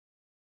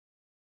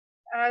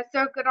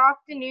So good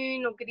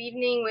afternoon or good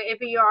evening,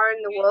 wherever you are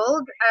in the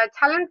world.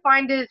 Talent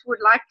Finders would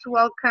like to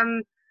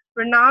welcome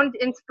renowned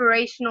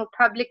inspirational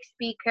public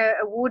speaker,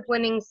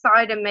 award-winning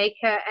cider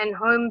maker, and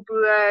home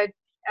brewer,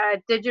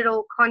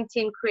 digital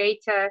content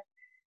creator,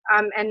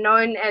 and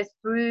known as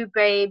Brew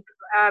Babe,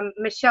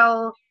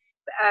 Michelle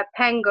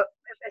Pango.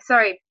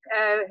 Sorry,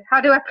 how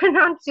do I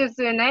pronounce your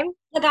surname?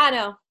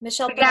 Pagano,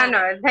 Michelle Pagano.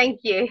 Pagano. Thank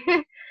you.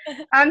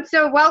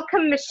 So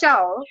welcome,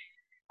 Michelle.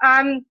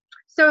 Um,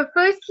 so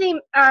firstly,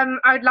 I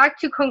would like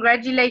to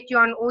congratulate you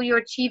on all your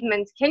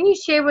achievements. Can you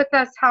share with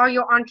us how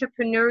your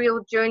entrepreneurial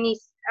journey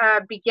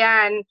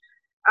began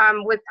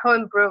with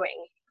home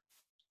brewing?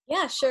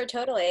 Yeah, sure,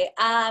 totally.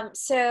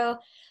 So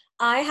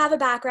I have a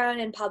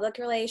background in public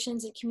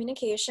relations and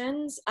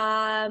communications,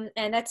 and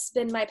that's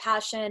been my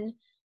passion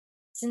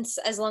since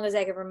as long as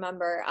I can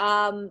remember,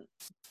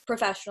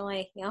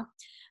 professionally,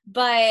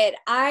 But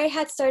I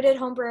had started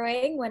home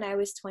brewing when I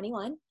was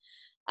 21.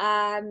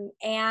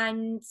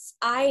 And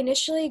I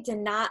initially did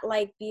not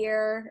like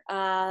beer.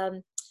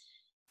 There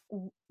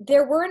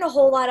weren't a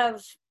whole lot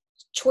of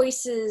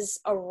choices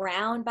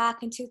around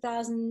back in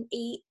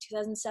 2008,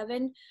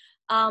 2007.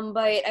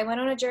 But I went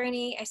on a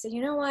journey. I said,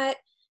 you know what?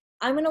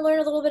 I'm going to learn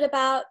a little bit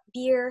about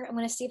beer. I'm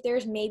going to see if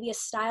there's maybe a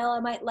style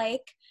I might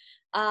like.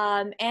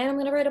 And I'm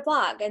going to write a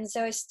blog. And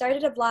so I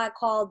started a blog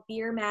called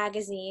Beer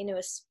Magazine. It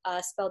was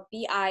spelled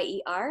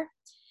BIER.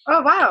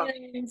 Oh, wow.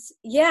 And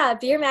yeah,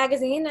 Beer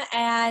Magazine.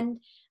 And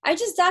I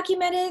just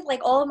documented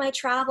like all of my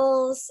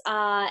travels,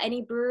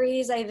 any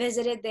breweries I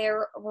visited.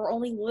 There were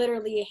only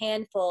literally a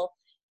handful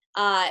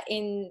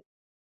in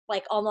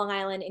like on Long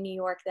Island in New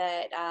York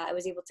that I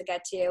was able to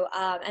get to.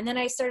 And then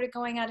I started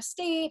going out of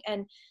state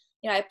and,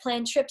 I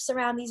planned trips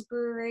around these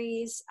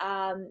breweries.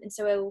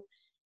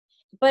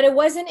 But it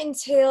wasn't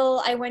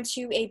until I went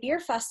to a beer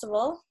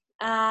festival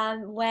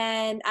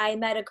when I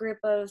met a group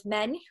of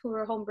men who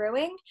were home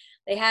brewing.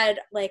 They had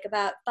like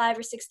about 5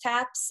 or 6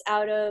 taps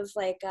out of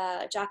like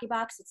a jockey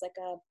box. It's like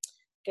an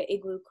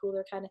igloo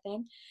cooler kind of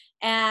thing.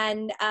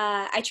 And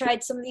I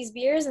tried some of these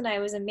beers and I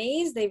was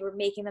amazed. They were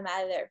making them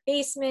out of their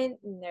basement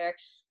and their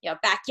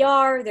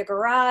backyard, their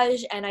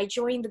garage. And I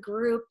joined the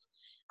group.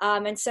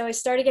 And so I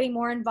started getting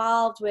more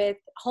involved with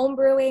home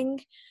brewing.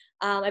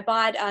 I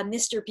bought a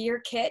Mr.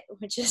 Beer kit,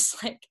 which is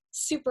like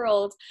super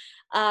old,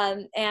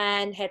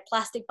 and had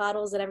plastic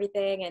bottles and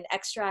everything and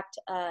extract,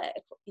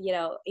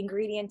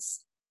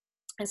 ingredients.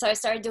 And so I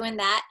started doing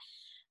that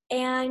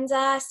and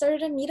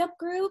started a meetup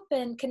group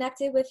and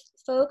connected with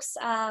folks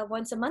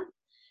once a month.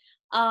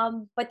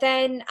 But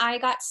then I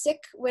got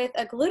sick with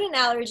a gluten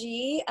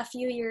allergy a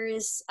few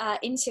years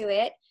into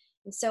it.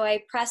 And so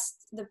I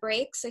pressed the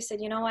brakes. I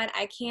said, you know what,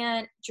 I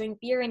can't drink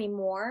beer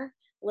anymore.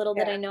 Little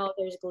did I know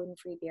there's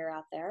gluten-free beer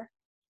out there.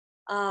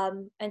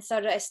 And so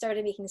I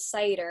started making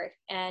cider,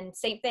 and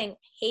same thing,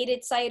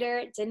 hated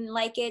cider, didn't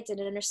like it,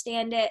 didn't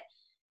understand it,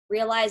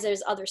 realized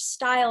there's other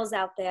styles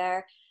out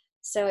there.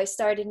 So I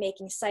started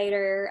making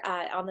cider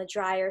on the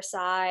drier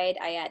side.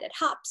 I added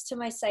hops to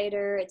my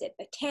cider. I did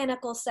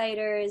botanical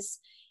ciders,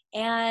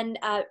 and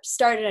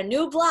started a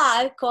new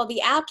blog called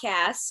The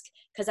Outcast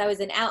because I was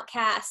an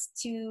outcast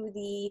to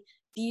the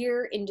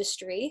beer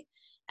industry.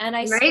 And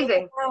I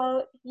Amazing.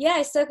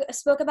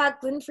 spoke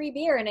about gluten-free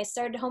beer, and I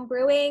started home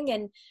brewing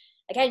and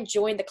again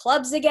joined the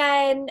clubs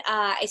again.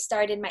 I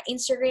started my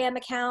Instagram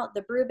account,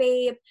 the Brew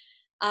Babe,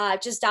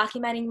 just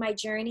documenting my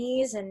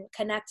journeys and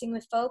connecting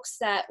with folks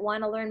that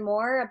want to learn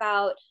more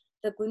about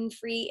the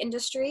gluten-free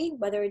industry,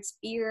 whether it's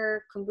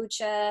beer,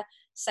 kombucha,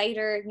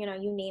 cider,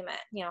 you name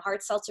it,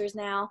 hard seltzers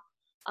now.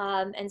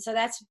 And so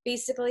that's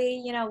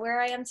basically,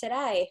 where I am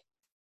today.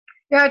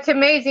 Yeah, it's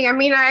amazing. I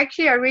mean, I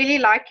really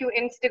like your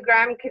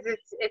Instagram because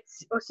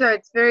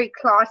it's very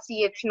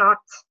classy. It's not,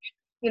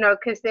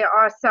 because there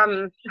are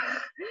some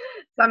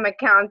some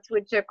accounts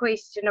which are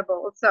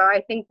questionable. So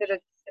I think that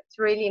it's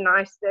really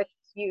nice that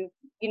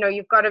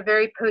you've got a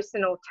very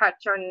personal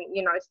touch on,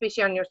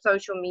 especially on your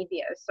social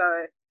media.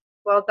 So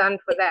well done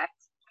for that.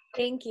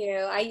 Thank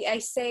you. I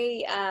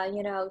say,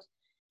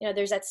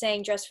 there's that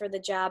saying, dress for the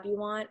job you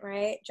want,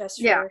 right?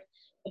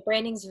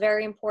 Branding's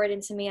very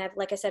important to me.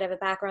 Like I said, I have a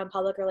background in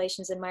public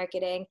relations and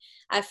marketing.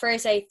 At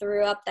first I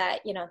threw up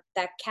that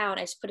count.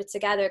 I just put it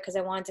together because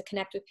I wanted to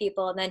connect with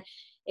people. And then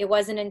it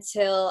wasn't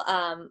until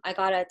I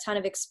got a ton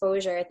of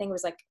exposure. I think it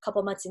was like a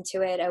couple months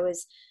into it. I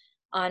was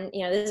on,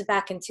 this is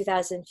back in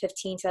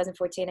 2015,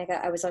 2014.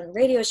 I was on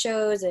radio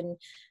shows and,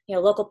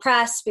 local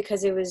press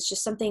because it was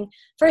just something,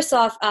 first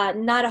off,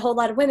 not a whole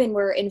lot of women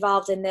were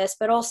involved in this,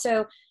 but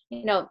also,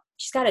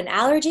 she's got an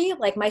allergy.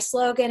 Like my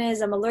slogan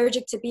is I'm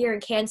allergic to beer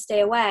and can't stay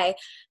away.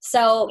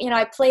 So,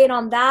 I played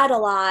on that a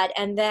lot.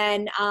 And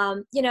then,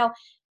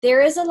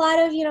 there is a lot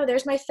of,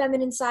 there's my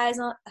feminine side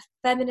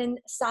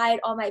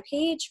on my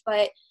page,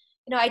 but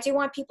I do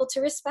want people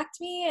to respect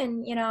me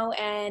and,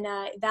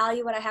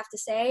 value what I have to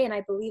say. And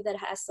I believe that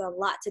has a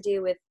lot to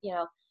do with,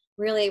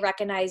 really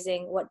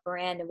recognizing what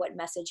brand and what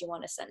message you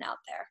want to send out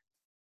there.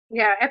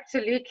 Yeah,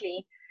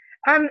 absolutely.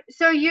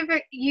 So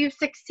you've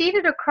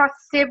succeeded across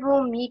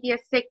several media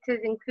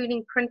sectors,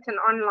 including print and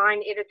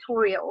online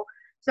editorial.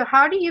 So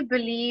how do you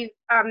believe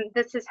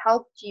this has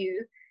helped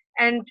you?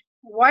 And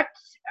what,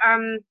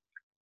 as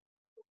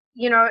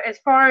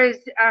far as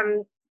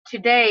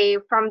today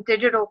from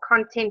digital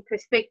content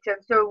perspective,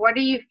 so what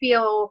do you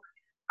feel,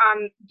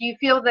 do you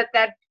feel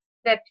that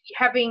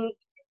having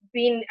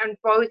been on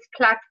both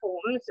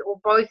platforms or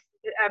both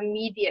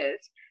medias,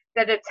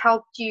 that it's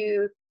helped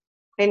you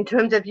in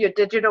terms of your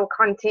digital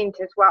content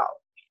as well?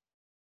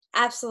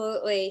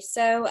 Absolutely.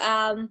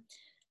 So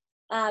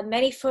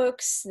many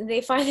folks,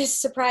 they find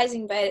this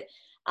surprising, but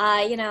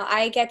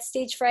I get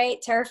stage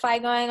fright,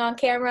 terrified going on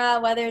camera,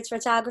 whether it's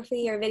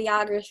photography or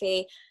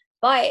videography.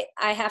 But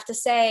I have to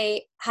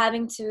say,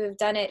 having to have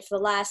done it for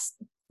the last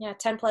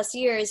 10 plus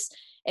years,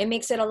 it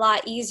makes it a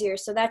lot easier.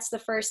 So that's the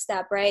first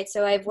step, right?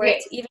 So I've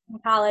worked even in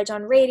college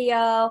on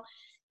radio,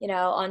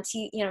 on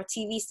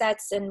TV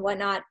sets and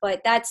whatnot,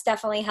 but that's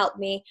definitely helped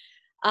me.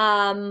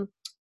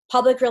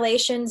 Public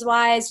relations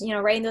wise,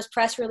 writing those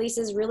press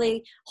releases,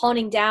 really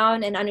honing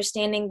down and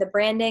understanding the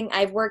branding.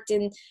 I worked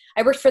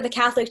for the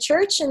Catholic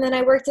Church, and then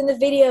I worked in the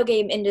video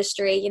game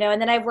industry,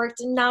 and then I've worked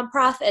in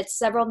nonprofits,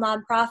 several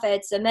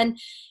nonprofits. And then,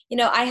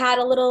 I had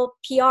a little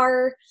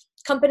PR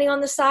company on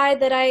the side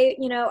that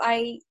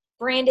I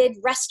branded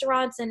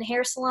restaurants and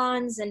hair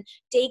salons and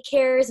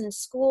daycares and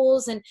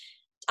schools. And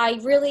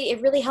it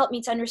really helped me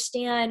to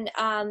understand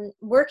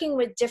working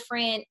with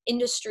different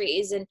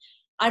industries and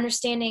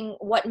understanding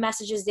what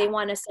messages they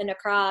want to send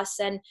across.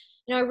 And,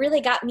 it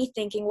really got me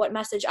thinking what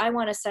message I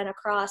want to send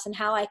across and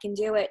how I can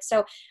do it.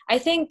 So I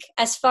think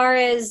as far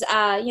as,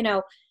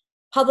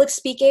 public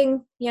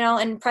speaking,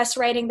 and press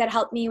writing, that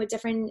helped me with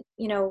different,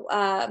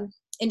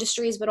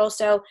 industries, but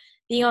also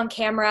being on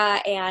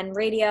camera and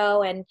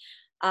radio. And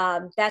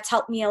that's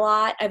helped me a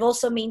lot. I've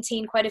also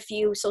maintained quite a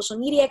few social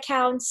media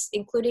accounts,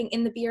 including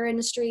in the beer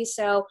industry.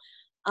 So,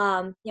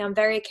 I'm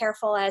very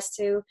careful as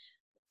to,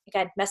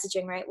 again,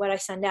 messaging, right, what I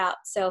send out.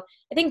 So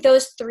I think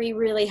those three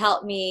really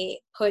helped me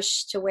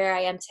push to where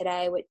I am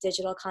today with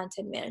digital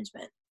content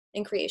management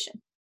and creation.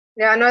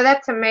 Yeah, no,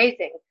 that's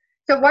amazing.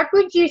 So what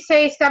would you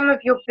say some of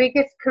your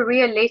biggest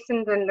career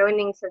lessons and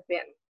learnings have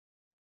been?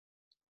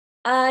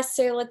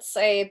 So let's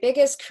say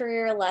biggest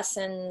career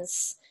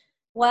lessons.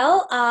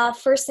 Well,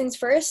 first things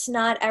first,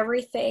 not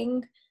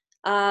everything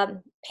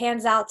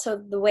pans out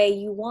to the way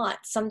you want.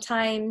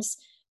 Sometimes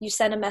you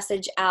send a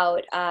message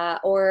out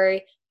or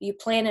you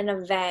plan an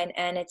event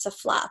and it's a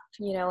flop,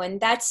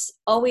 and that's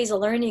always a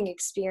learning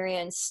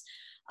experience.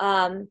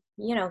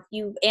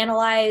 You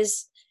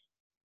analyze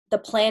the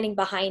planning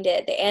behind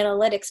it, the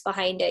analytics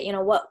behind it,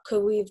 what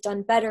could we have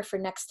done better for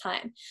next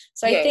time?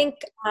 So I think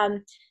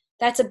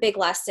that's a big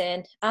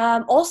lesson.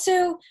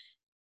 Also,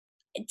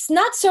 it's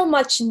not so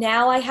much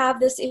now I have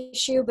this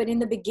issue, but in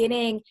the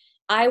beginning,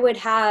 I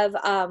would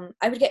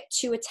get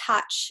too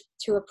attached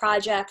to a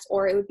project,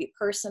 or it would be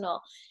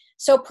personal.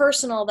 So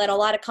personal that a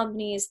lot of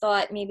companies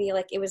thought maybe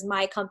like it was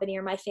my company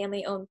or my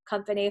family owned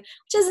company,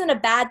 which isn't a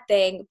bad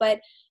thing, but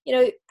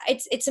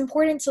it's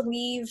important to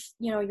leave,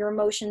 your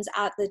emotions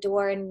at the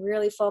door and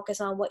really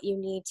focus on what you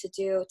need to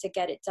do to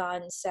get it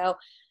done. So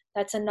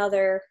that's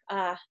another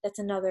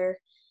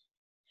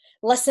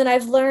lesson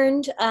I've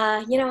learned,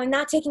 and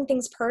not taking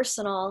things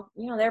personal.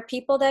 There are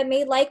people that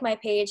may like my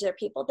page, there are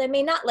people that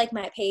may not like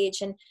my page,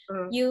 and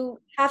you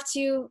have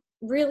to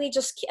really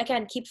just,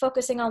 again, keep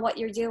focusing on what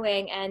you're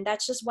doing, and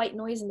that's just white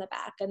noise in the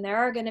back. And there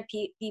are going to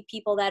be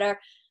people that are,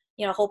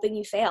 hoping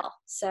you fail.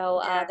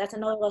 So that's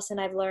another lesson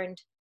I've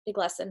learned. Big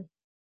lesson.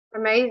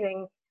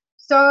 Amazing.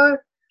 So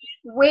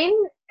when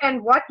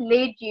and what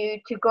led you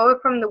to go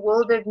from the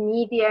world of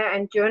media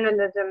and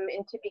journalism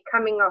into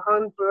becoming a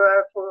home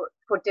brewer for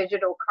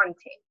digital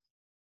content?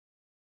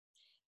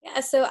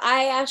 Yeah, so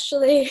I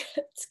actually,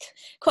 it's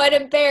quite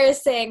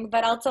embarrassing,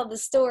 but I'll tell the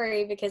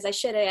story because I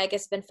should have, I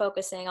guess, been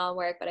focusing on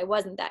work, but I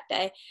wasn't that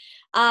day.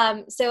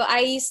 So I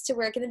used to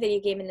work in the video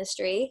game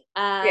industry,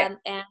 and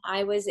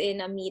I was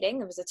in a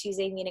meeting. It was a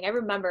Tuesday meeting. I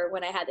remember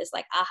when I had this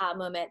like aha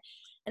moment,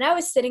 and I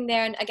was sitting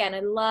there, and again, I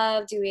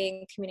love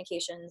doing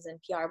communications and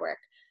PR work,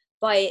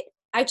 but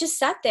I just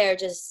sat there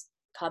just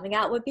coming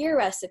out with beer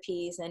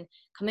recipes and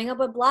coming up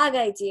with blog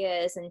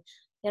ideas and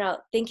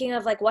thinking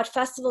of like what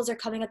festivals are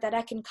coming up that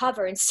I can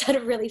cover instead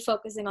of really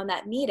focusing on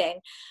that meeting.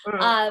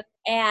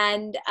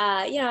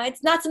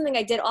 It's not something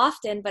I did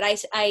often, but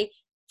I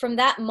from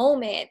that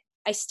moment,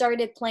 I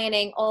started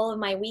planning all of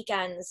my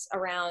weekends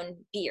around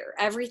beer,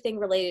 everything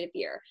related to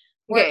beer,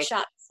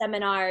 workshops,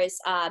 seminars,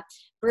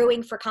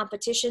 brewing for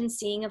competitions,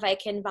 seeing if I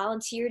can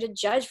volunteer to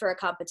judge for a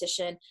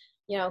competition,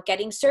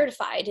 getting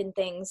certified in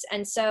things.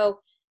 And so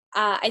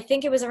I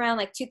think it was around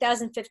like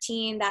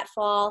 2015, that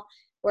fall,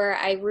 where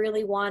I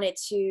really wanted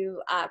to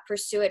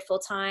pursue it full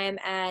time.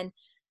 And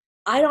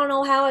I don't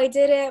know how I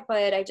did it,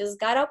 but I just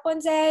got up one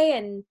day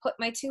and put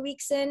my 2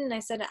 weeks in, and I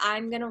said,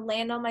 I'm going to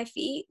land on my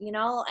feet,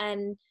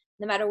 and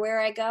no matter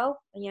where I go,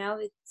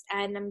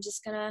 and I'm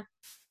just going to,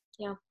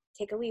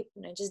 take a leap.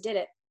 And I just did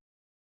it.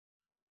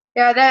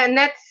 Yeah,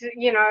 that's,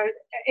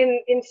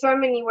 in so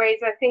many ways,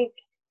 I think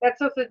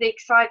that's also the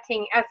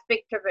exciting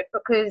aspect of it,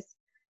 because,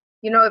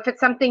 if it's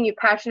something you're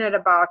passionate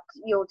about,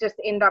 you'll just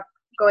end up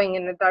going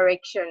in a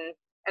direction,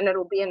 and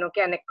it'll be an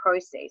organic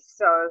process.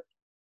 So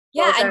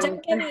yeah, and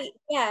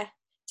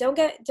don't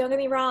get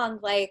me wrong.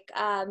 Like,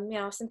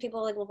 some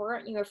people are like, well,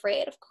 weren't you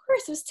afraid? Of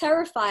course, I was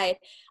terrified.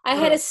 I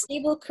had a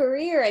stable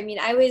career. I mean,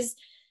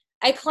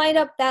 I climbed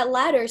up that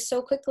ladder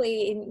so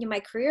quickly in my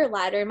career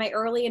ladder in my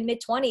early and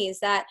mid 20s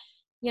that,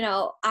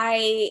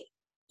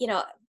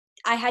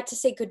 I had to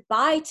say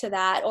goodbye to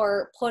that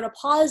or put a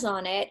pause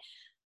on it.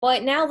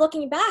 But now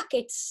looking back,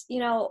 it's,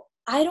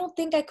 I don't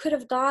think I could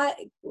have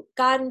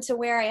gotten to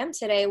where I am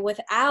today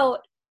without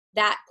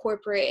that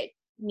corporate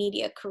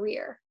media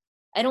career.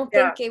 I don't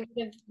think it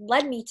would have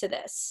led me to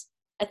this.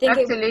 I think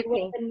it would have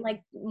been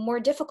like more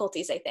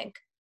difficulties, I think.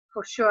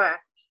 For sure.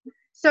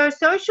 So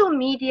social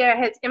media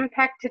has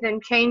impacted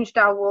and changed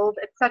our world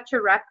at such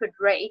a rapid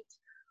rate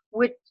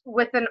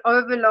with an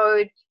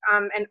overload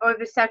and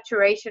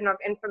oversaturation of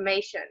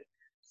information.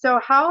 So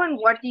how and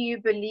what do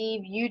you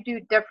believe you do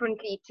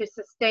differently to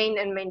sustain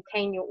and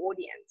maintain your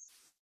audience?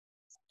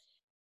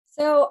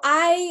 So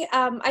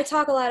I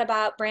talk a lot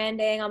about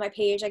branding on my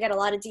page. I get a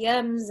lot of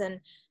DMs, and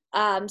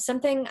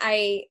something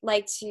I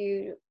like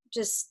to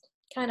just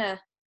kind of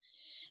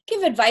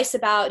give advice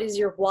about is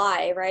your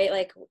why, right?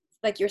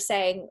 Like you're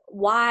saying,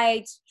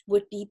 why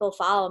would people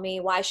follow me?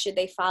 Why should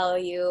they follow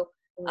you?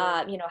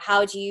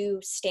 How do you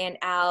stand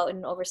out in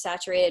an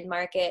oversaturated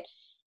market?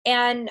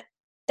 And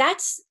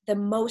that's the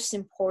most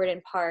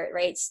important part,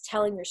 right? It's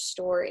telling your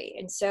story.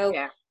 And so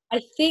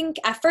I think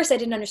at first I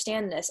didn't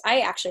understand this.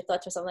 I actually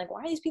thought to myself, like,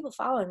 why are these people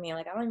following me?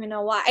 Like, I don't even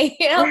know why,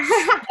 Seriously,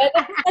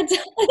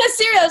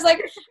 I was like,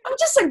 I'm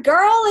just a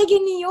girl, like,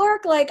 in New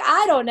York. Like,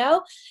 I don't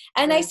know.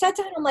 And I sat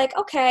down, I'm like,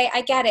 okay,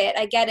 I get it.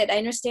 I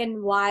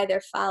understand why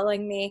they're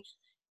following me.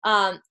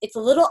 It's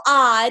a little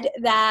odd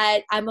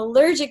that I'm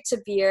allergic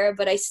to beer,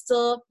 but I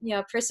still,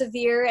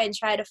 persevere and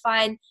try to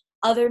find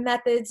other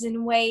methods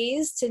and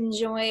ways to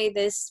enjoy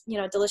this,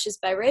 delicious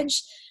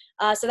beverage.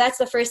 So that's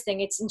the first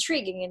thing. It's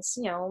intriguing. It's,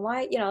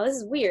 why, this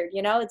is weird,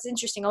 it's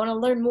interesting. I want to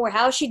learn more.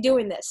 How is she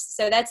doing this?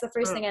 So that's the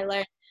first thing I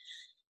learned.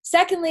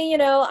 Secondly,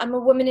 I'm a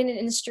woman in an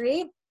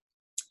industry.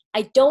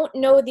 I don't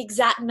know the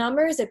exact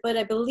numbers, but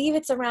I believe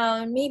it's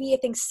around maybe, I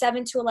think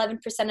 7 to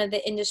 11% of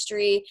the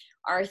industry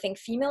are, I think,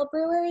 female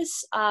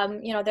brewers.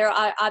 There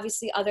are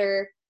obviously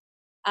other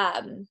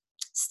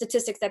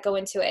statistics that go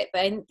into it,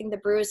 but I think the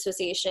Brewers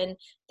Association,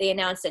 they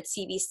announced at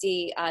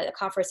CBC, the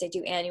conference they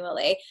do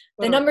annually,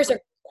 the numbers are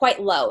quite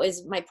low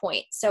is my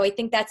point. So I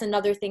think that's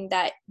another thing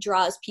that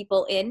draws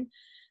people in.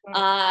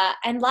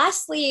 And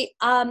lastly,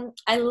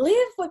 I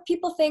live what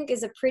people think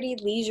is a pretty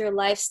leisurely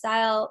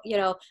lifestyle.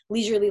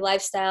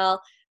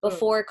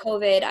 Before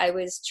COVID, I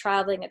was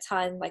traveling a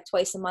ton, like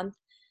twice a month,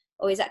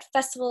 always at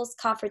festivals,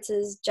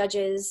 conferences,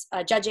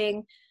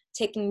 judging,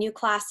 taking new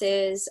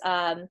classes,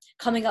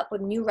 coming up with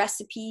new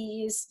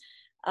recipes,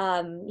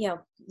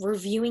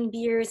 reviewing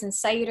beers and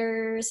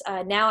ciders.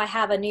 Now I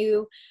have a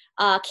new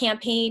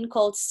campaign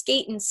called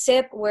Skate and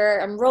Sip,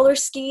 where I'm roller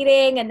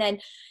skating and then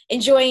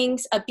enjoying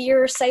a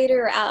beer,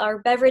 cider, or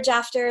beverage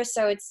after.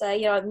 So it's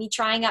me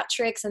trying out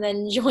tricks and then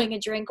enjoying a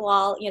drink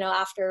while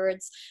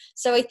afterwards.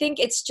 So I think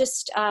it's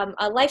just a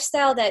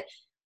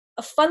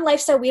fun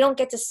lifestyle we don't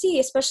get to see,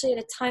 especially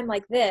at a time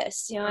like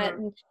this.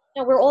 And,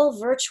 we're all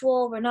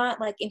virtual. We're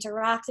not like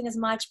interacting as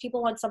much.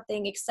 People want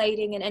something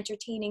exciting and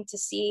entertaining to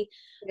see.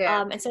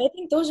 And so I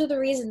think those are the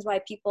reasons why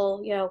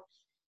people,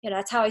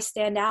 that's how I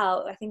stand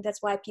out. I think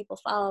that's why people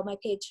follow my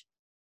page.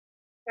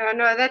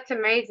 No, that's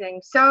amazing.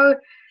 So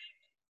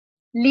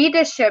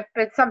leadership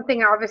is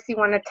something I obviously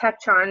want to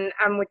touch on,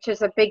 which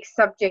is a big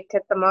subject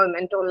at the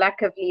moment, or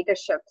lack of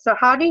leadership. So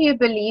how do you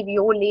believe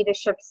your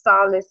leadership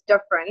style is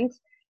different,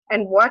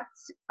 and what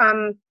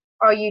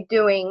are you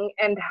doing,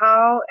 and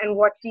how and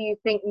what do you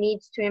think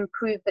needs to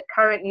improve the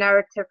current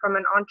narrative from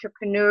an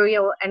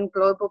entrepreneurial and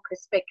global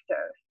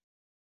perspective?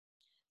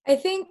 I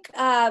think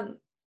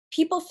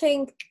people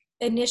think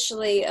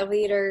initially a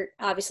leader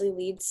obviously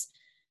leads,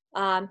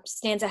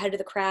 stands ahead of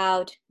the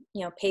crowd,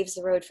 paves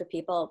the road for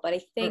people. But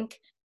I think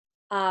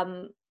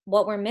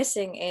what we're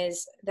missing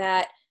is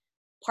that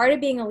part of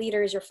being a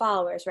leader is your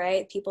followers,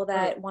 right? People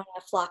that want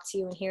to flock to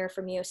you and hear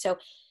from you. So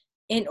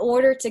in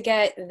order to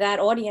get that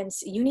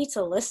audience, you need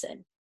to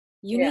listen.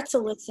 You need to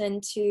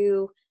listen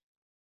to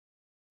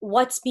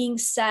what's being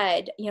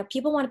said.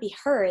 People want to be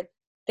heard.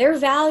 Their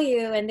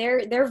value and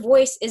their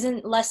voice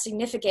isn't less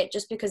significant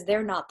just because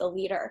they're not the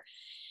leader.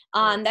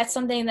 That's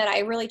something that I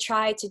really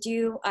try to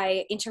do.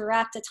 I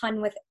interact a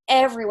ton with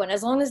everyone,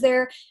 as long as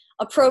they're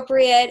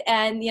appropriate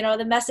and,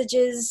 the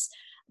messages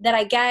that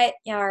I get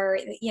are,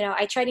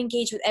 I try to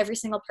engage with every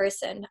single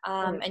person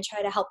and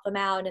try to help them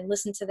out and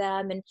listen to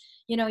them. And,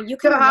 you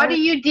can. So how do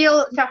you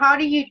deal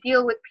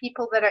with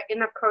people that are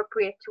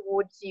inappropriate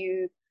towards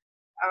you,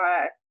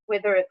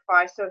 whether it's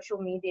by social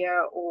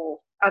media or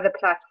other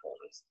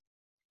platforms?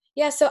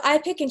 Yeah, so I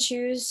pick and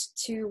choose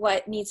to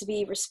what needs to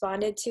be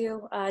responded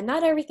to.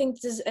 Not everything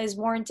is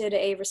warranted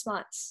a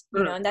response,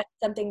 and that's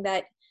something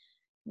that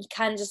you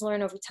kind of just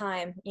learn over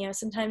time.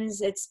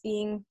 Sometimes it's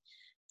being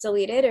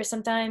deleted, or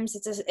sometimes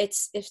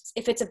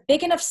if it's a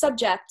big enough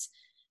subject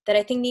that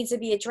I think needs to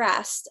be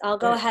addressed, I'll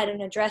go ahead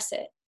and address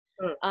it.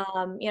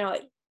 You know,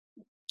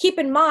 keep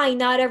in mind,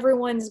 not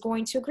everyone's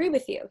going to agree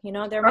with you. You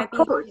know, there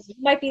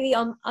might be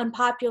the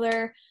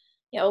unpopular,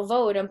 you know,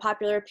 vote,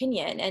 unpopular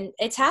opinion. And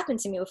it's happened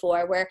to me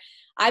before where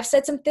I've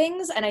said some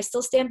things and I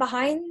still stand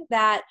behind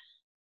that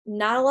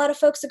not a lot of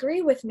folks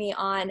agree with me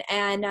on.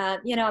 And,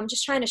 you know, I'm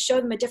just trying to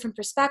show them a different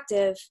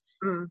perspective.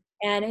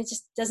 And it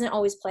just doesn't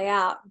always play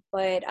out.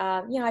 But,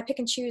 you know, I pick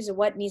and choose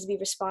what needs to be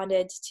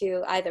responded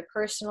to either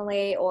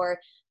personally or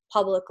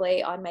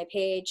publicly on my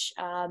page.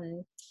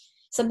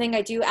 Something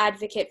I do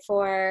advocate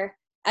for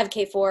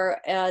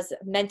is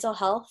mental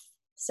health.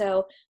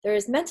 So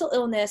there's mental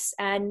illness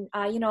and,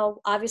 you know,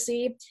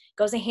 obviously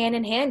goes hand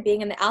in hand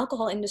being in the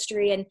alcohol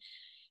industry. And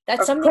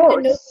that's something that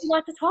nobody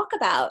wants to talk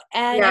about.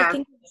 And I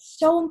think it's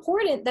so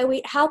important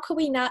that how could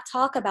we not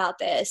talk about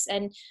this?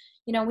 And,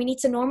 you know, we need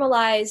to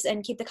normalize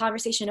and keep the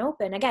conversation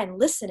open. Again,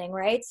 listening,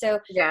 right? So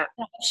I've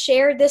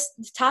shared this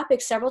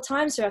topic several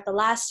times throughout the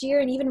last year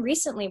and even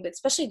recently, but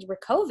especially with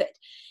COVID.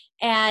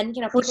 And,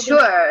 you know, for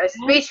sure,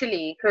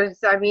 especially because,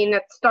 I mean,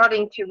 it's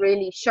starting to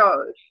really show.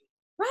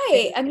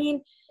 Right. I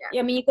mean,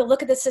 you can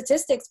look at the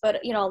statistics,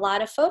 but, you know, a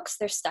lot of folks,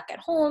 they're stuck at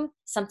home.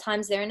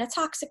 Sometimes they're in a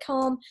toxic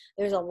home.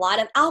 There's a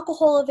lot of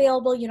alcohol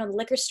available. You know, the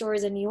liquor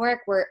stores in New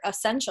York were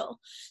essential.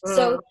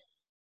 So,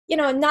 you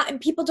know,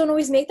 people don't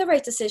always make the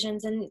right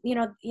decisions. And, you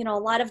know, a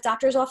lot of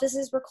doctors'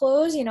 offices were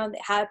closed, you know,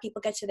 how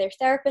people get to their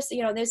therapist.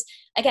 You know, there's,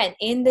 again,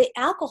 in the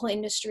alcohol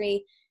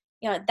industry,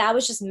 you know, that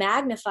was just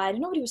magnified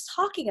and nobody was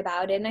talking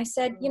about it. And I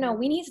said, you know,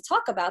 we need to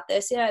talk about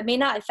this. You know, it may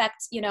not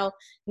affect, you know,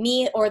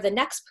 me or the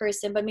next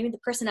person, but maybe the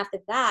person after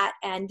that.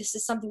 And this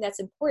is something that's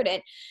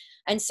important.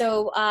 And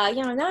so,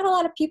 you know, not a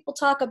lot of people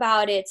talk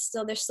about it.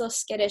 They're still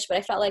skittish, but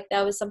I felt like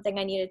that was something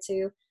I needed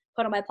to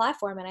put on my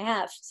platform, and I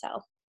have. So.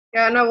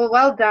 Yeah, no,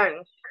 well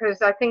done,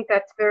 because I think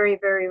that's very,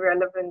 very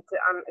relevant,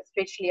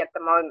 especially at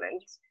the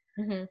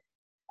moment.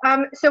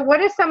 So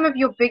what are some of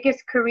your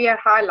biggest career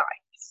highlights?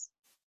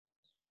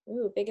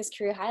 Ooh, biggest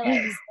career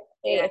highlights.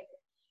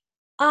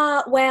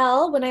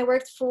 Well, when I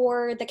worked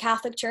for the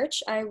Catholic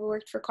Church, I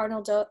worked for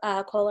Cardinal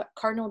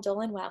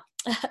Dolan. Wow.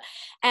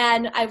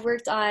 And I've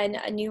worked on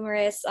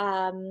numerous,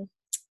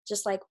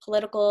 just like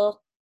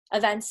political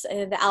events.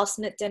 The Al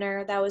Smith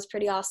dinner, that was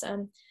pretty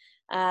awesome.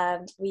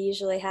 We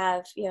usually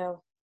have, you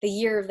know, the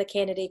year of the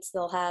candidates,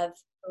 they'll have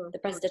the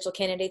presidential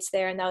candidates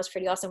there, and that was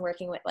pretty awesome.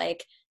 Working with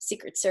like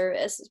Secret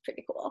Service is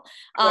pretty cool.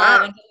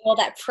 And all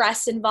that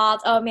press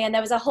involved. Oh man,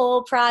 that was a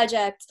whole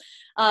project,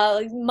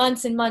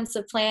 months and months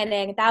of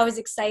planning. That was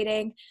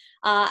exciting.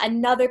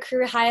 Another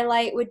career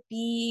highlight would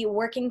be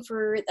working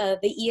for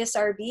the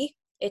ESRB.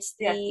 It's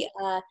the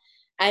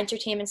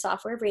Entertainment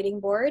Software Rating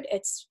Board.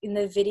 It's in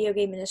the video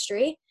game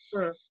industry.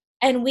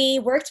 And we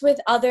worked with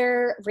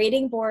other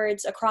rating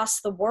boards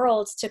across the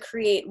world to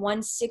create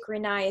one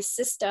synchronized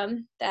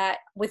system that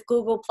with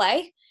Google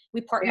Play.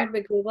 We partnered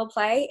with Google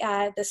Play,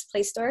 this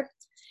Play Store,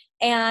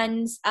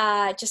 and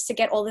just to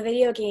get all the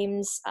video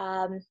games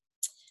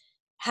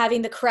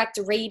having the correct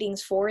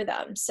ratings for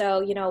them.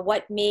 So, you know,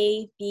 what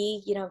may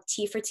be, you know,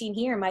 T for teen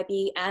here might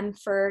be M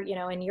for, you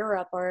know, in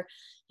Europe, or,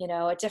 you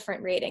know, a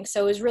different rating.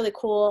 So it was really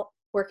cool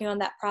working on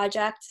that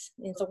project.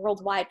 It's a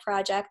worldwide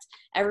project.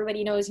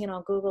 Everybody knows, you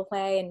know, Google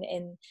Play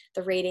and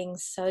the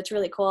ratings. So it's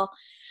really cool.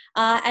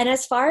 And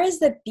as far as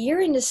the beer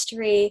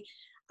industry,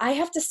 I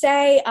have to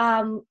say,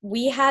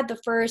 we had the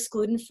first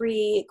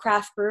gluten-free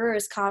craft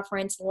brewers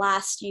conference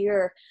last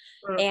year.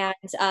 And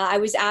I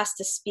was asked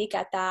to speak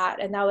at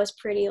that. And that was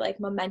pretty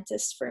like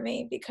momentous for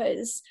me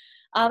because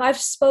I've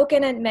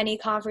spoken at many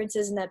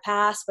conferences in the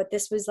past, but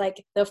this was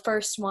like the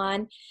first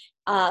one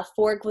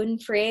for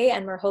gluten-free,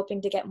 and we're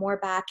hoping to get more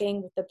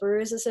backing with the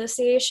Brewers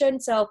Association.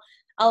 So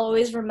I'll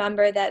always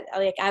remember that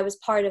like I was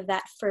part of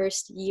that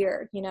first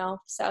year, you know,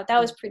 so that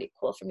was pretty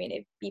cool for me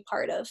to be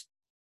part of.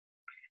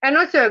 And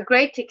also a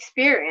great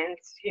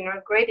experience, you know,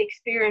 great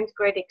experience,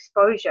 great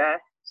exposure.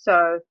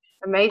 So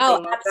amazing.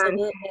 Oh,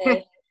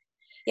 absolutely.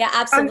 Yeah,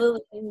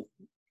 absolutely.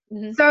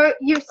 So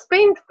you've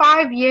spent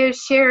 5 years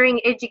sharing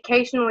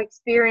educational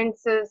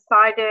experiences,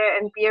 cider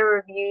and beer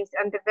reviews,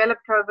 and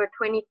developed over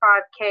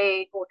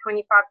 25K or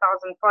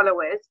 25,000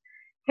 followers.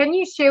 Can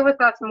you share with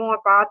us more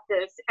about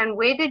this? And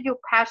where did your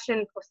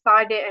passion for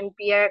cider and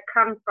beer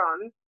come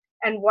from?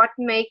 And what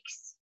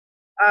makes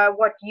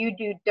what you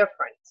do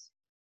different?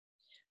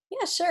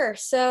 Yeah, sure.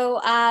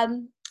 So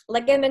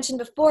like I mentioned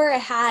before, I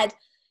had,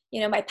 you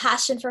know, my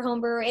passion for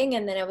home brewing,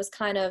 and then it was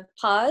kind of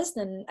paused,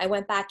 and I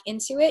went back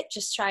into it,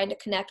 just trying to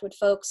connect with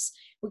folks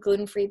with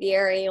gluten-free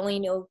beer. I only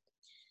know,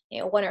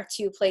 you know, 1 or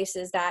 2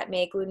 places that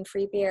make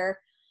gluten-free beer.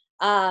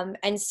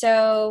 And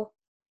so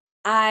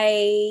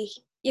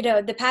you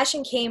know, the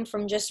passion came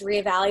from just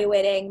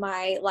reevaluating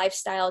my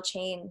lifestyle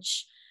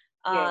change.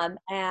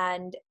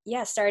 And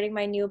starting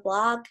my new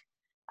blog,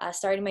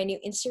 starting my new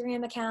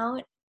Instagram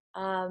account.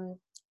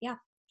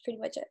 Pretty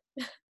much it.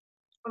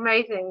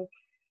 Amazing.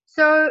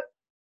 So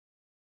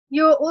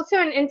you're also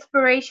an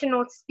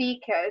inspirational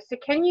speaker. So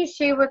can you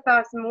share with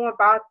us more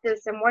about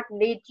this and what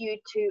led you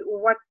to,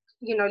 or what,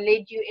 you know,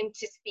 led you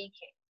into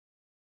speaking?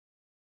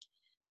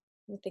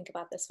 me think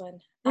about this one.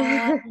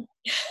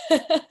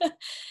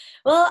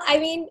 Well, I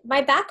mean,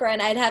 my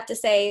background, I'd have to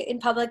say, in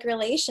public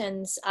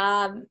relations,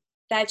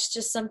 that's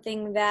just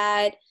something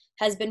that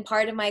has been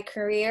part of my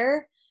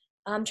career.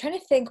 I'm trying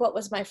to think what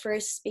was my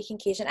first speaking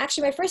occasion.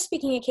 Actually, my first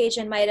speaking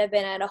occasion might have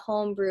been at a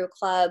homebrew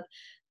club,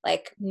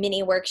 like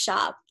mini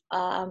workshop.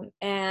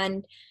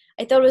 And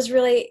I thought it's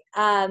really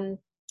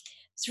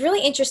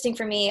interesting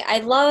for me. I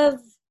love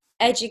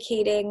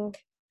educating.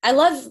 I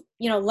love,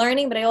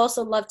 learning, but I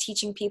also love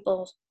teaching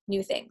people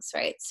new things,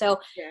 right? So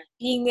Yeah.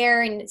 being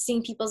there and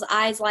seeing people's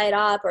eyes light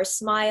up or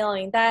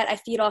smiling, that I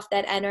feed off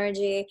that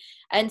energy.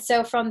 And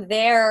so from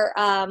there,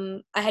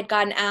 I had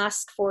gotten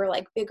asked for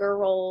like bigger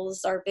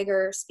roles or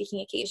bigger speaking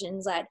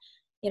occasions at,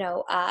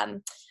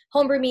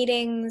 homebrew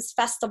meetings,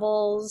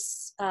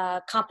 festivals,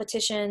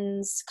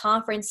 competitions,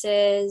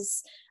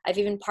 conferences. I've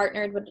even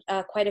partnered with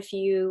quite a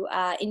few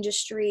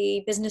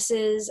industry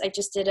businesses. I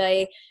just did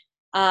a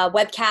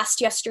webcast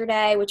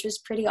yesterday, which was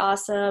pretty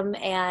awesome.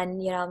 And,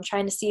 I'm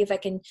trying to see if I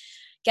can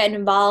get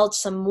involved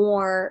some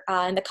more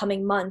in the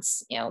coming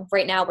months.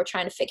 Right now we're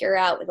trying to figure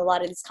out with a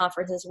lot of these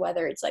conferences,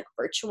 whether it's like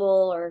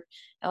virtual or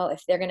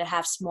if they're going to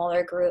have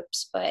smaller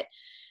groups. But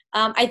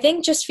I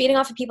think just feeding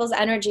off of people's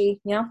energy,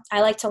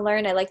 I like to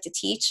learn, I like to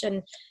teach, and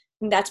I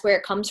think that's where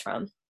it comes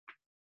from.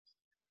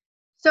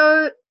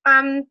 So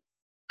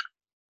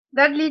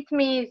that leads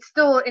me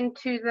still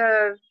into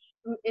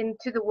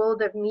the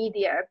world of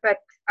media, but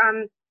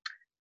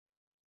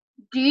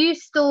do you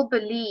still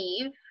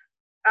believe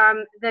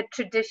that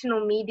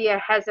traditional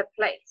media has a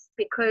place?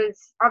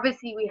 Because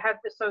obviously we have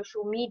the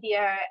social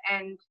media,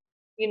 and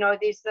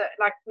there's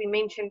like we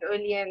mentioned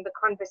earlier in the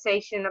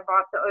conversation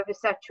about the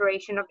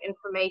oversaturation of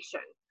information,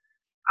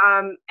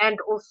 and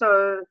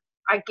also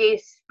I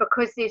guess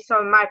because there's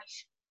so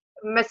much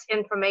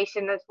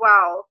misinformation as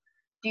well.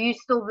 Do you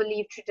still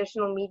believe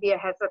traditional media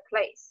has a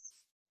place?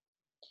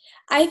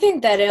 I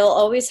think that it'll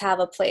always have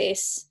a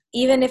place,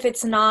 even if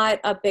it's not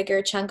a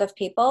bigger chunk of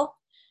people.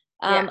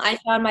 Yeah. I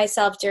found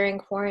myself during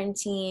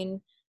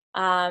quarantine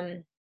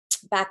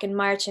back in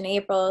March and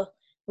April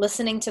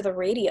listening to the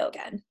radio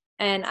again.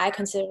 And I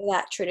consider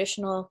that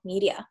traditional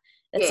media.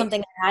 That's Yes.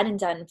 something I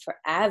hadn't done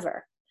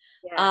forever.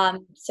 Yeah.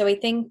 So I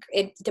think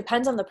it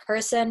depends on the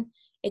person.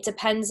 It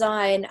depends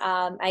on,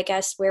 I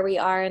guess, where we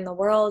are in the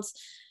world.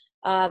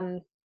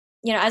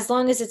 As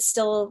long as it's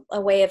still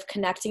a way of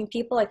connecting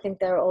people, I think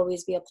there will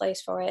always be a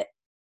place for it.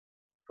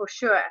 For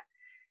sure.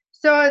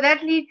 So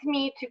that leads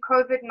me to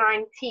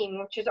COVID-19,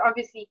 which has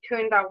obviously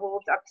turned our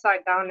world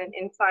upside down and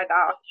inside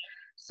out.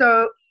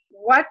 So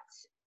what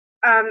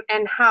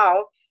and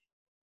how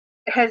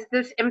has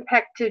this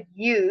impacted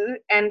you,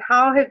 and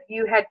how have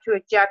you had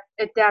to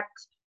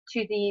adapt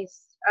to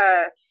these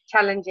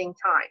challenging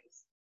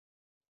times?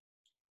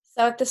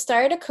 So at the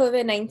start of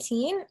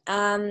COVID-19,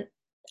 the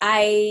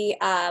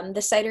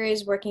cidery I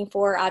was working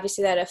for,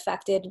 obviously that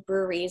affected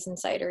breweries and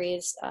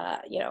cideries,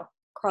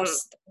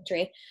 across the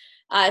country.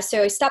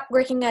 So I stopped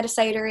working at a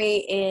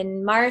cidery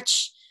in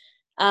March.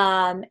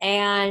 And,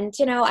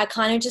 I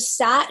kind of just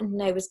sat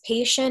and I was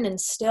patient and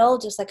still,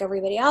 just like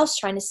everybody else,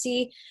 trying to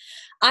see.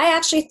 I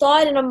actually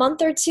thought in a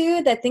month or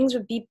two that things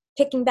would be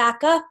picking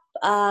back up.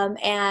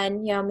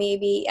 And,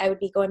 maybe I would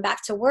be going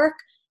back to work.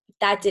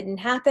 That didn't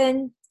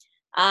happen.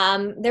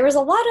 There was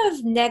a lot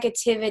of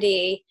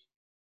negativity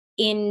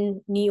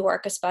in New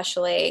York,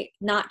 especially,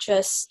 not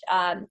just,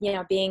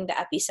 being the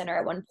epicenter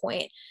at one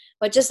point,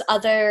 but just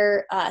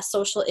other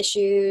social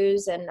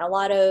issues and a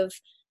lot of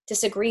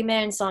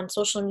disagreements on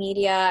social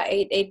media.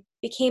 It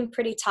became a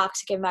pretty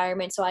toxic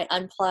environment. So I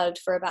unplugged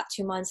for about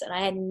 2 months, and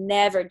I had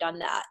never done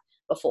that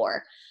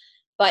before.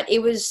 But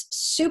it was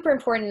super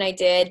important I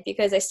did,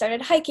 because I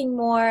started hiking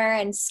more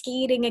and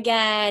skating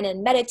again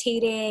and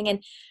meditating.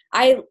 And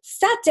I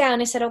sat down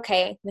and I said,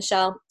 okay,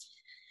 Michelle,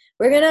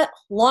 we're going to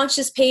launch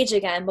this page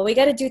again, but we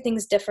got to do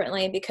things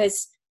differently,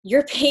 because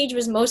your page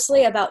was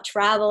mostly about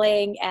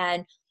traveling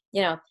and,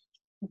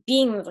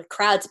 being with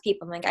crowds of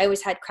people. Like I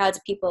always had crowds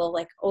of people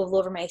like all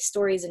over my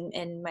stories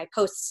and my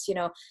posts,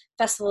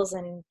 festivals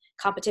and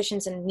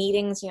competitions and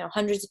meetings,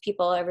 hundreds of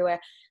people everywhere.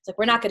 It's like,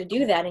 we're not going to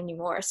do that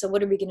anymore. So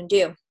what are we going to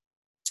do?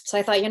 So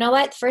I thought, you know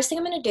what, the first thing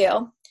I'm going to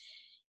do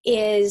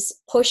is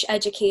push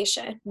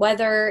education,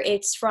 whether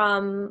it's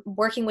from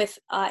working with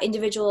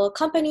individual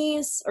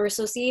companies or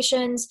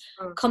associations,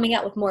 coming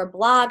out with more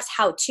blogs,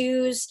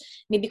 how-tos,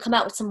 maybe come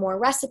out with some more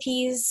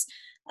recipes,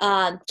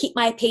 keep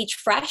my page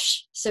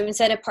fresh. So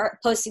instead of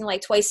posting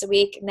like twice a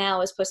week, now I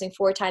was posting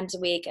 4 times a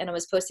week, and I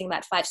was posting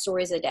about 5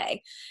 stories a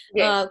day.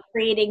 Yes.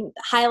 Creating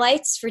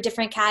highlights for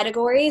different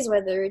categories,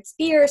 whether it's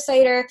beer,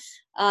 cider,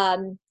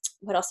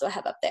 what else do I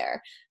have up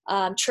there?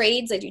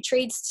 Trades. I do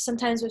trades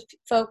sometimes with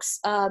folks.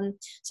 So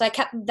I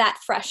kept that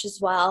fresh as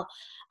well.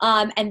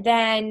 And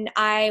then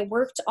I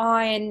worked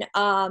on,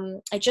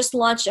 I just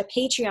launched a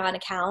Patreon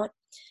account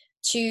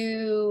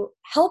to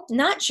help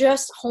not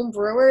just home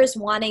brewers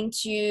wanting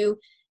to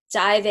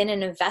dive in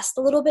and invest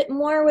a little bit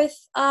more with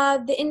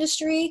the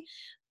industry,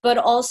 but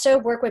also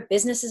work with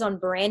businesses on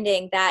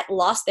branding that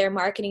lost their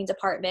marketing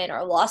department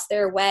or lost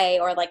their way,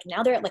 or like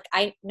now they're like,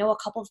 I know a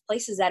couple of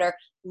places that are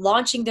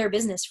launching their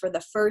business for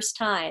the first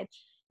time,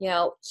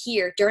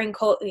 here during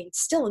COVID,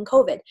 still in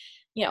COVID,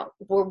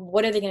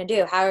 what are they going to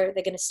do? How are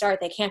they going to start?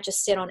 They can't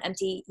just sit on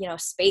empty,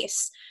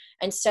 space.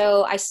 And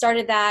so I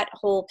started that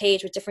whole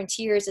page with different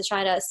tiers to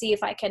try to see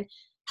if I can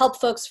help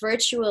folks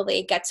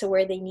virtually get to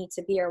where they need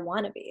to be or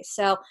want to be.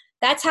 So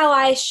that's how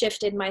I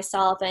shifted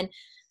myself. And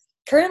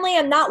currently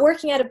I'm not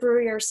working at a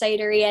brewery or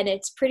cidery, and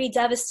it's pretty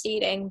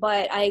devastating,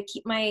 but I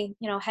keep my,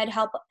 head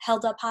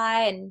held up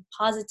high and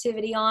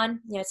positivity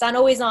on. It's not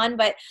always on,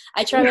 but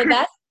I try my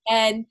best.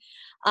 And,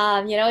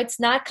 it's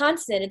not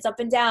constant. It's up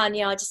and down,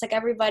 just like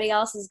everybody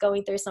else is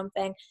going through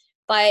something.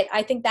 But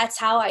I think that's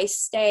how I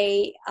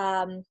stay,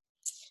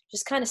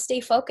 just kind of stay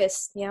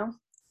focused, Yeah,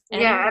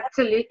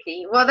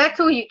 absolutely. Well, that's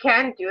all you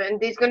can do. And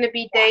there's going to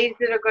be days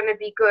that are going to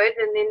be good,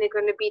 and then there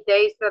are going to be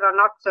days that are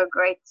not so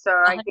great. So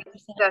I 100%.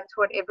 guess that's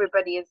what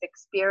everybody is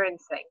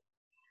experiencing.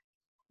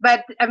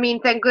 But I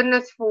mean, thank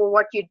goodness for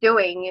what you're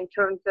doing in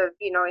terms of,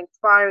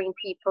 inspiring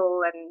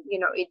people and,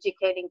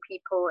 educating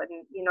people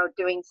and,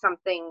 doing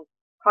something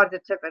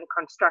positive and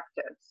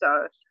constructive.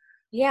 So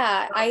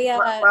Yeah,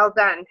 well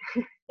done.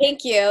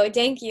 Thank you.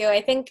 Thank you.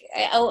 I think,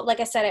 like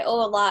I said, I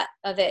owe a lot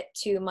of it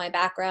to my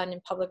background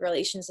in public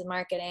relations and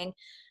marketing,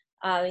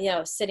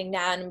 sitting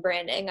down and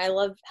branding. I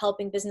love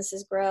helping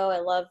businesses grow. I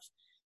love,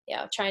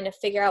 trying to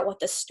figure out what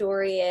the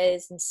story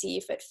is and see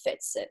if it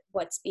fits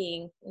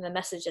the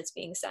message that's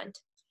being sent.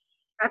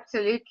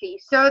 Absolutely.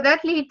 So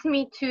that leads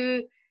me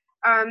to,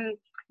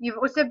 you've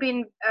also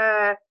been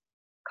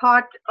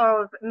part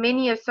of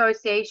many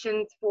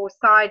associations for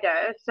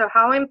cider. So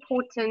how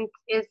important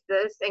is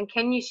this, and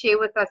can you share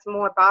with us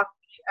more about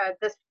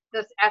this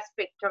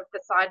aspect of the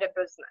cider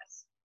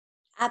business?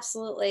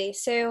 Absolutely.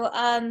 So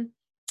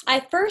I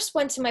first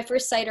went to my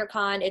first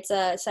CiderCon. It's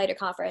a cider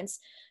conference.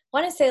 I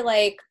want to say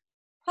like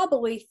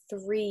probably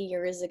 4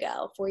 years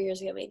ago,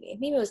 maybe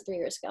it was 3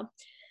 years ago.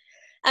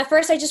 At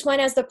first, I just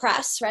went as the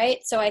press, right?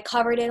 So I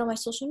covered it on my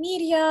social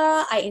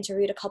media. I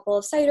interviewed a couple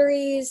of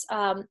cideries.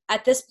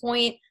 At this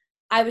point,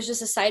 I was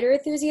just a cider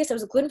enthusiast. I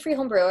was a gluten-free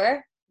home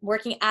brewer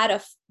working at a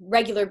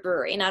regular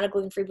brewery, not a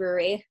gluten-free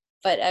brewery,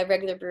 but a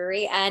regular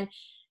brewery. And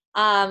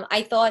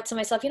I thought to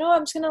myself,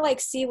 I'm just going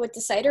to see what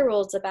the cider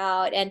world's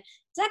about. And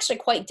it's actually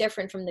quite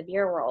different from the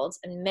beer world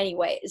in many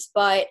ways,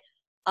 but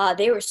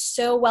they were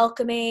so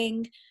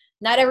welcoming.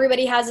 Not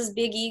everybody has this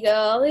big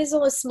ego. There's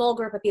a small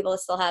group of people that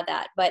still have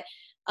that, but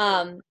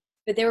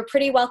they were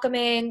pretty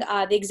welcoming.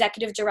 The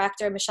executive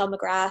director, Michelle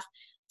McGrath,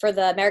 for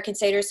the American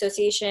Cider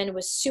Association,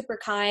 was super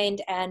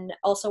kind and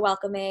also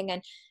welcoming.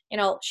 And,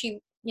 she,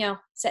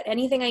 said,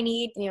 anything I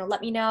need,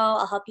 let me know.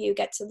 I'll help you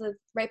get to the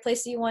right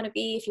place that you want to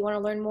be. If you want to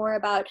learn more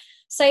about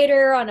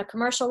cider on a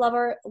commercial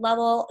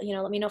level,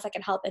 let me know if I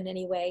can help in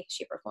any way,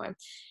 shape, or form.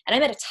 And I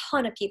met a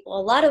ton of people.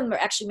 A lot of them are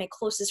actually my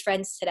closest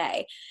friends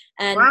today.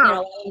 And,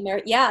 wow.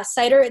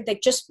 Cider,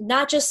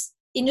 not just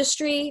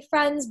industry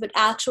friends, but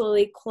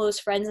actually close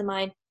friends of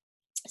mine,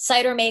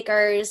 cider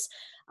makers.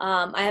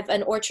 I have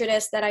an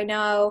orchardist that I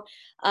know,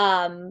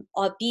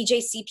 a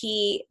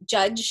BJCP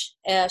judge.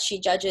 She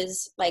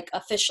judges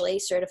officially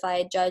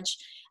certified judge.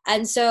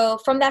 And so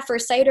from that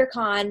first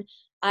CiderCon,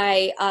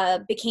 I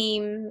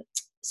became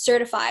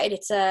certified.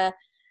 It's a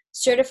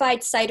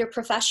certified cider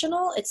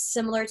professional. It's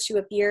similar to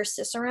a beer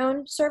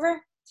Cicerone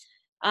server.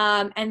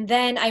 And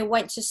then I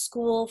went to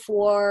school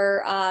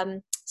for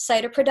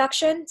cider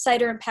production,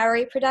 cider and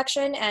Perry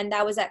production, and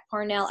that was at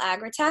Cornell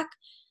Agritech.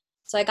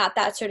 So I got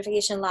that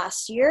certification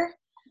last year.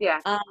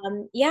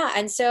 Yeah.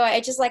 And so I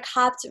just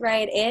hopped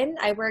right in.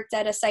 I worked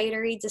at a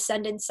cidery,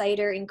 Descendant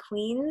Cider in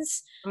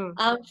Queens,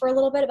 for a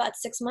little bit, about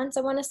 6 months,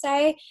 I want to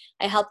say.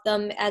 I helped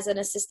them as an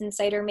assistant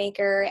cider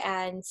maker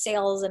and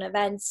sales and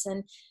events, and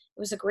it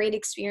was a great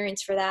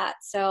experience for that.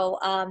 So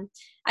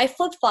I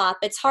flip-flop.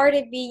 It's hard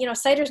to be,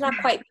 cider's not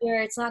quite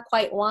beer. It's not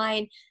quite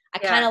wine. I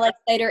kind of like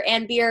cider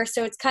and beer.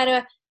 So it's kind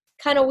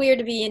of weird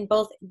to be in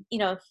both,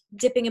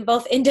 dipping in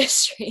both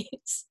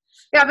industries.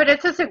 Yeah, but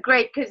it's also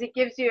great because it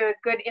gives you a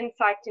good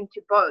insight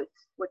into both,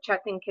 which I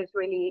think is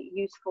really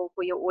useful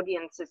for your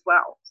audience as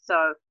well.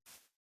 So,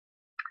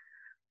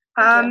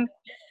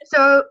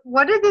 so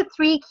what are the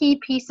 3 key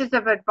pieces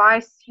of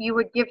advice you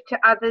would give to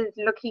others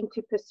looking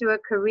to pursue a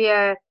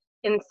career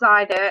in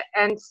cider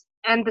and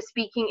the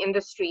speaking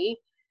industry?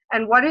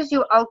 And what is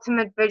your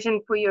ultimate vision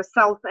for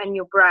yourself and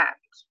your brand?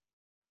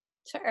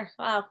 Sure.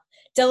 Wow.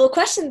 Double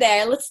question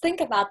there. Let's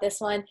think about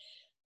this one.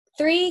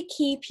 3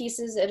 key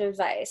pieces of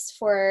advice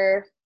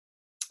for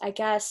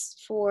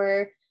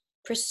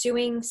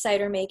pursuing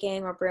cider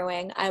making or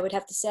brewing. I would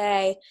have to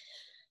say,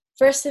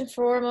 first and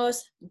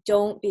foremost,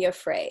 don't be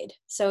afraid.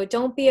 So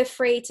don't be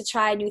afraid to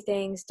try new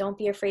things. Don't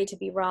be afraid to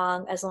be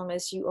wrong as long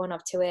as you own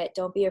up to it.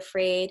 Don't be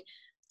afraid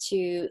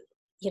to,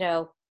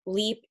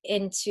 leap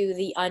into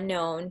the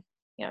unknown.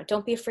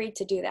 Don't be afraid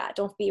to do that.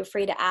 Don't be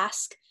afraid to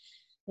ask.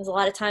 There's a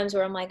lot of times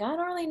where I'm like, I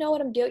don't really know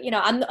what I'm doing.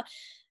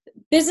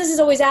 businesses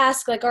always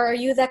ask, like, are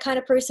you that kind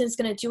of person who's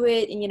going to do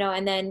it and,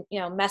 and then,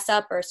 mess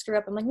up or screw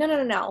up? I'm like,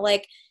 no.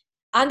 Like,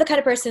 I'm the kind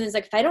of person who's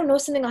like, if I don't know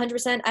something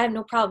 100%, I have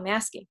no problem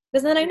asking,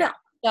 because then I know.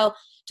 So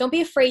don't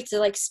be afraid to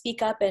like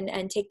speak up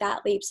and take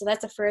that leap. So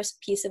that's the first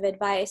piece of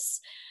advice.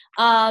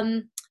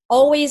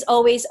 Always,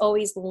 always,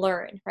 always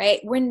learn, right?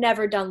 We're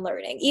never done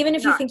learning. Even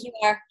if you think you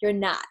are, you're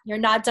not. You're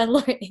not done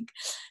learning.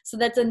 So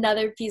that's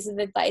another piece of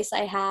advice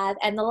I have.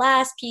 And the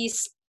last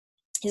piece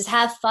is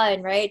have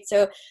fun, right?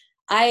 So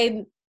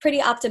I'm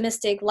pretty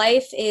optimistic.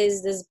 Life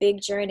is this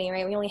big journey,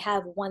 right? We only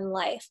have one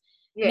life.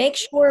 Yes. Make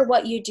sure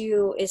what you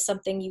do is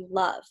something you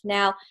love.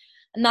 Now,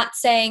 I'm not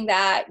saying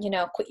that,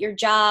 quit your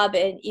job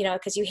and,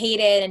 because you hate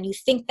it and you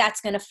think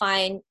that's going to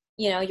find,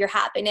 your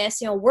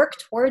happiness, work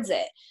towards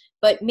it,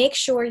 but make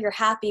sure you're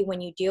happy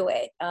when you do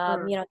it.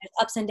 There's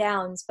ups and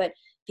downs, but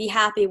be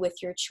happy with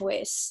your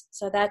choice.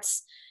 So that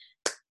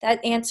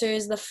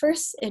answers the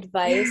first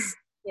advice.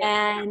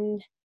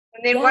 And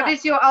then what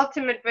is your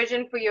ultimate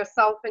vision for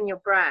yourself and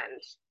your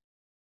brand?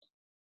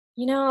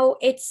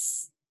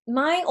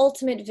 My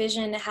ultimate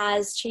vision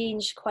has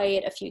changed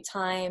quite a few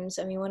times.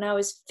 I mean, when I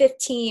was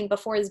 15,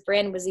 before this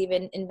brand was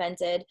even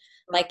invented,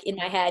 like in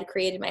my head,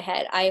 created in my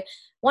head, I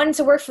wanted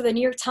to work for the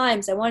New York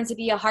Times. I wanted to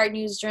be a hard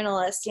news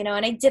journalist, and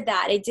I did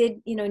that. I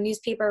did,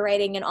 newspaper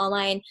writing and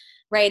online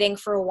writing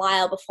for a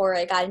while before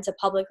I got into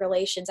public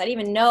relations. I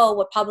didn't even know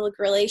what public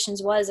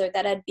relations was or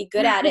that I'd be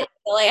good at it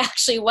until I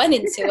actually went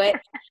into it.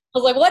 I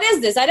was like, what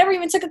is this? I never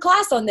even took a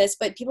class on this,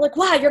 but people are like,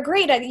 wow, you're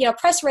great at,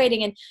 press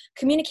writing and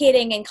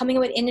communicating and coming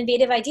up with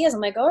innovative ideas.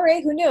 I'm like, all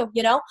right, who knew,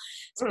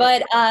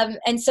 But,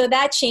 and so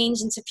that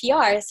changed into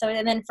PR. So,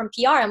 and then from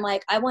PR, I'm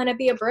like, I want to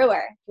be a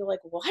brewer. You're like,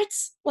 what?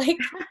 Like,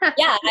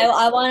 yeah,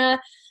 I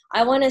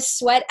want to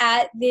sweat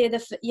at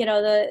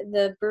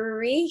the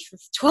brewery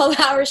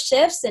 12-hour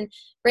shifts and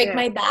break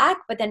my back,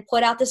 but then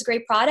put out this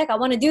great product. I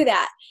want to do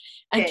that.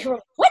 And people are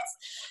like, what?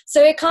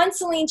 So it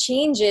constantly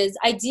changes.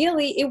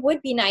 Ideally, it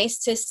would be nice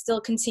to still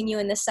continue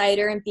in the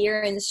cider and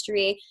beer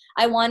industry.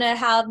 I want to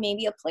have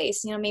maybe a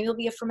place, maybe it'll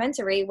be a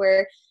fermentery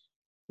where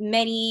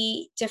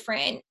many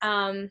different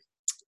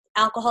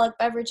alcoholic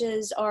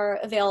beverages are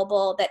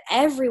available that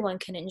everyone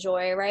can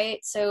enjoy, right?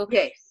 So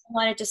I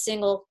wanted to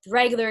single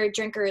regular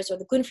drinkers or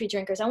the gluten-free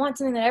drinkers. I want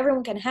something that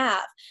everyone can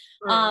have.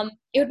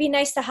 It would be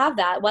nice to have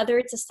that, whether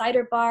it's a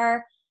cider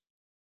bar,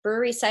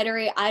 brewery,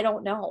 cidery, I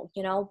don't know,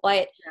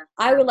 but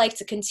I would like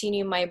to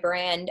continue my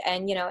brand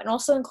and, and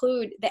also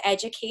include the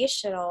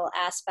educational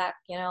aspect,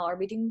 are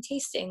we doing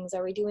tastings?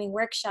 Are we doing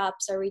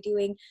workshops? Are we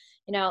doing,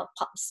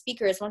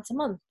 speakers once a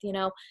month,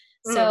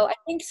 So I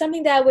think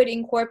something that would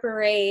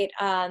incorporate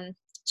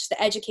just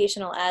the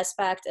educational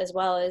aspect as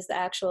well as the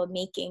actual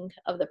making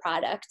of the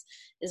product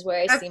is where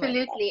I see myself.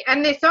 Absolutely.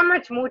 And there's so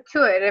much more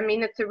to it. I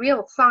mean, it's a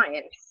real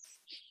science,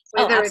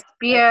 whether it's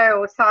beer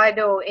or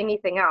cider or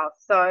anything else.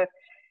 So,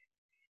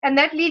 and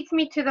that leads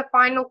me to the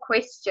final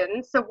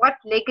question. So what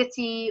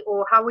legacy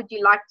or how would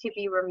you like to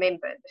be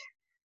remembered?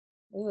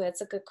 Ooh,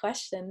 that's a good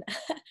question.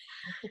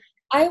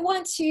 I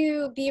want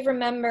to be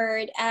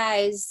remembered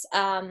as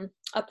a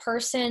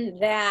person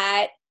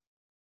that,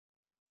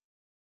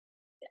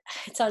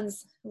 it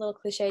sounds a little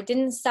cliche, a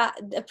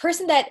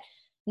person that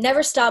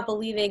never stopped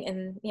believing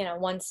in,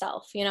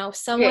 oneself,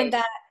 someone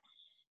that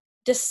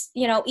just,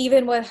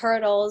 even with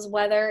hurdles,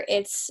 whether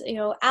it's,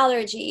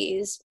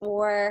 allergies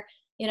or,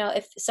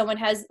 if someone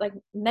has like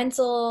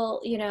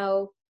mental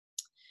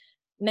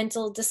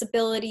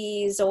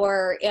disabilities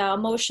or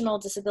emotional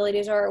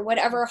disabilities or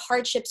whatever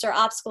hardships or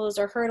obstacles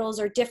or hurdles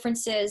or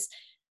differences,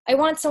 I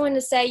want someone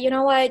to say, you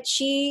know what,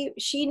 she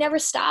never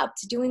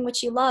stopped doing what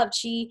she loved.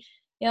 She,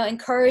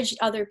 encouraged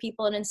other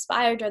people and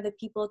inspired other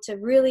people to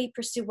really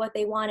pursue what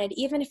they wanted,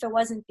 even if it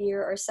wasn't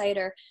beer or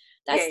cider.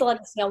 That's the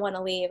legacy I want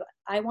to leave.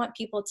 I want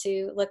people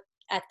to look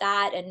at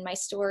that and my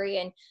story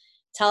and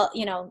tell,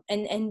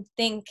 and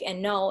think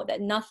and know that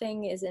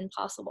nothing is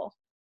impossible.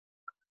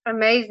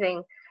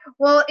 Amazing.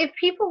 Well, if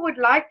people would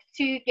like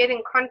to get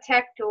in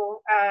contact or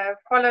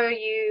follow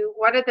you,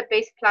 what are the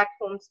best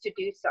platforms to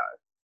do so?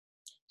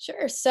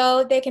 Sure.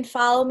 So they can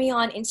follow me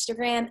on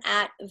Instagram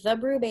at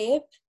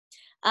thebrewbabe,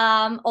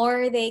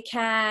 or they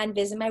can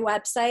visit my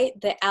website,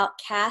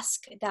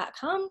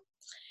 theoutcask.com.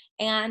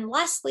 And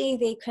lastly,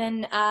 they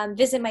can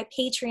visit my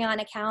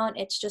Patreon account.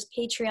 It's just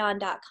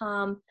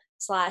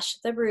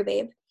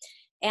patreon.com/thebrewbabe.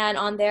 And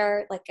on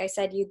there, like I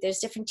said, there's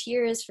different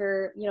tiers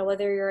for,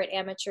 whether you're an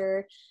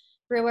amateur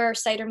brewer,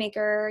 cider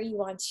maker, you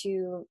want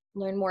to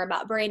learn more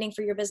about branding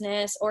for your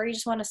business, or you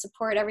just want to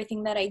support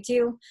everything that I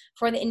do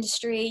for the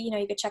industry,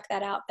 you could check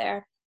that out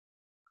there.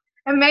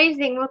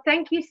 Amazing. Well,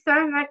 thank you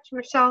so much,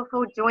 Michelle,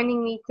 for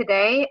joining me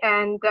today.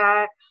 And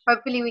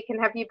hopefully we can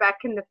have you back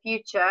in the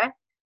future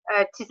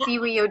to see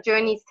where your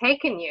journey's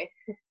taken you.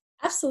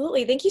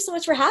 Absolutely. Thank you so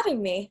much for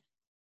having me.